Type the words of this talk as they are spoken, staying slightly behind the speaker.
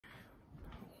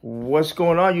What's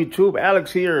going on, YouTube?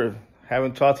 Alex here.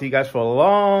 Haven't talked to you guys for a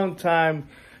long time.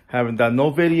 Haven't done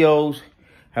no videos.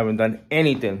 Haven't done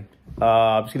anything.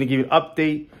 I'm just going to give you an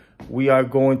update. We are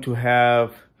going to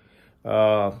have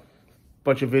a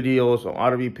bunch of videos on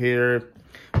auto repair.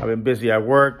 I've been busy at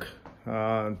work.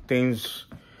 Things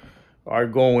are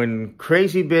going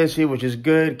crazy busy, which is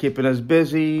good, keeping us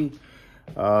busy.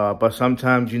 But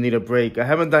sometimes you need a break. I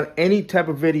haven't done any type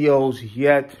of videos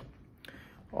yet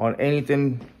on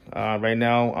anything right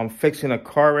now. I'm fixing a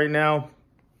car right now.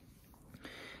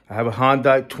 I have a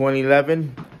Honda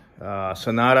 2011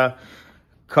 Sonata.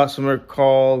 Customer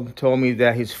called, told me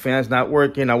that his fan's not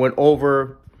working. I went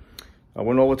over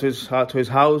to his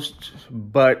house,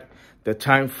 but the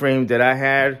time frame that I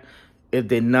had, it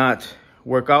did not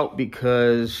work out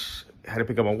because I had to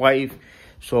pick up my wife.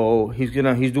 So he's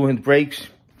doing his brakes,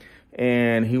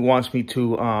 and he wants me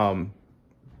to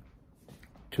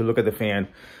look at the fan,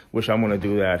 which I'm gonna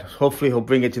do that. Hopefully he'll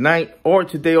bring it tonight or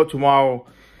today or tomorrow,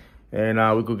 and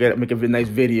we could make a nice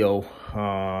video.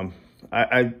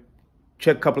 I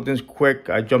checked a couple of things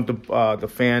quick. I jumped the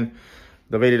fan,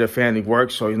 the radiator fan. It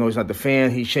works, so you know it's not the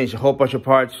fan. He changed a whole bunch of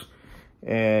parts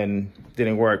and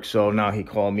didn't work. So now he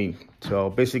called me. So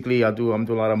basically, I'm doing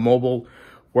a lot of mobile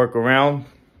work around,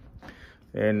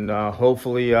 and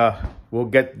hopefully we'll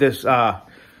get this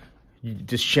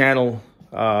channel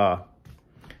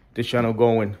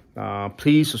going.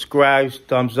 Please subscribe,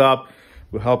 thumbs up.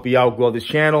 Will help you out grow this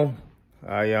channel.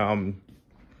 I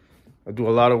do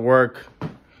a lot of work,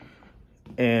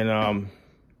 and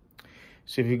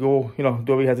see if you go, do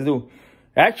what we have to do.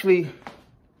 Actually,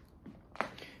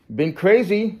 been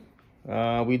crazy.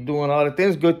 We doing a lot of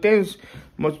things, good things.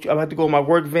 I have to go to my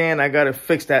work van. I gotta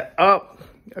fix that up.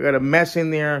 I got a mess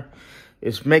in there.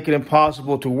 It's making it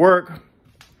impossible to work,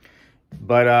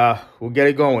 but we'll get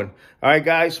it going. All right,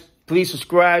 guys, please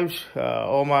subscribe.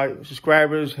 All my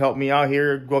subscribers, help me out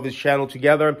here, grow this channel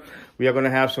together. We are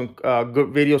gonna have some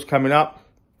good videos coming up.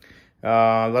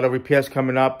 A lot of repairs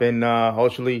coming up, and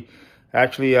hopefully,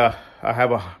 actually, I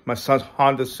have my son's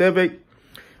Honda Civic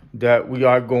that we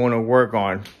are going to work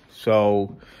on.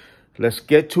 So let's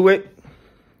get to it.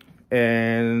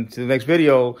 And to the next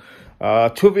video, 2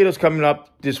 videos coming up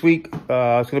this week. It's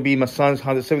going to be my son's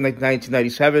Honda Civic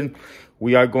 1997.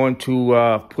 We are going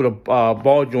to put a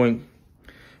ball joint.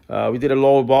 We did a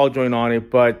lower ball joint on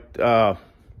it, but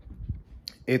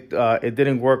it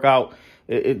didn't work out.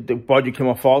 The ball joint came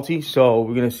out faulty. So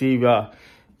we're going to see if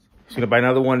he's going to buy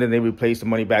another one, then they replace the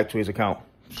money back to his account.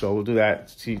 So we'll do that.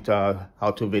 See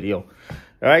how-to video.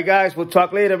 All right, guys. We'll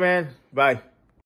talk later, man. Bye.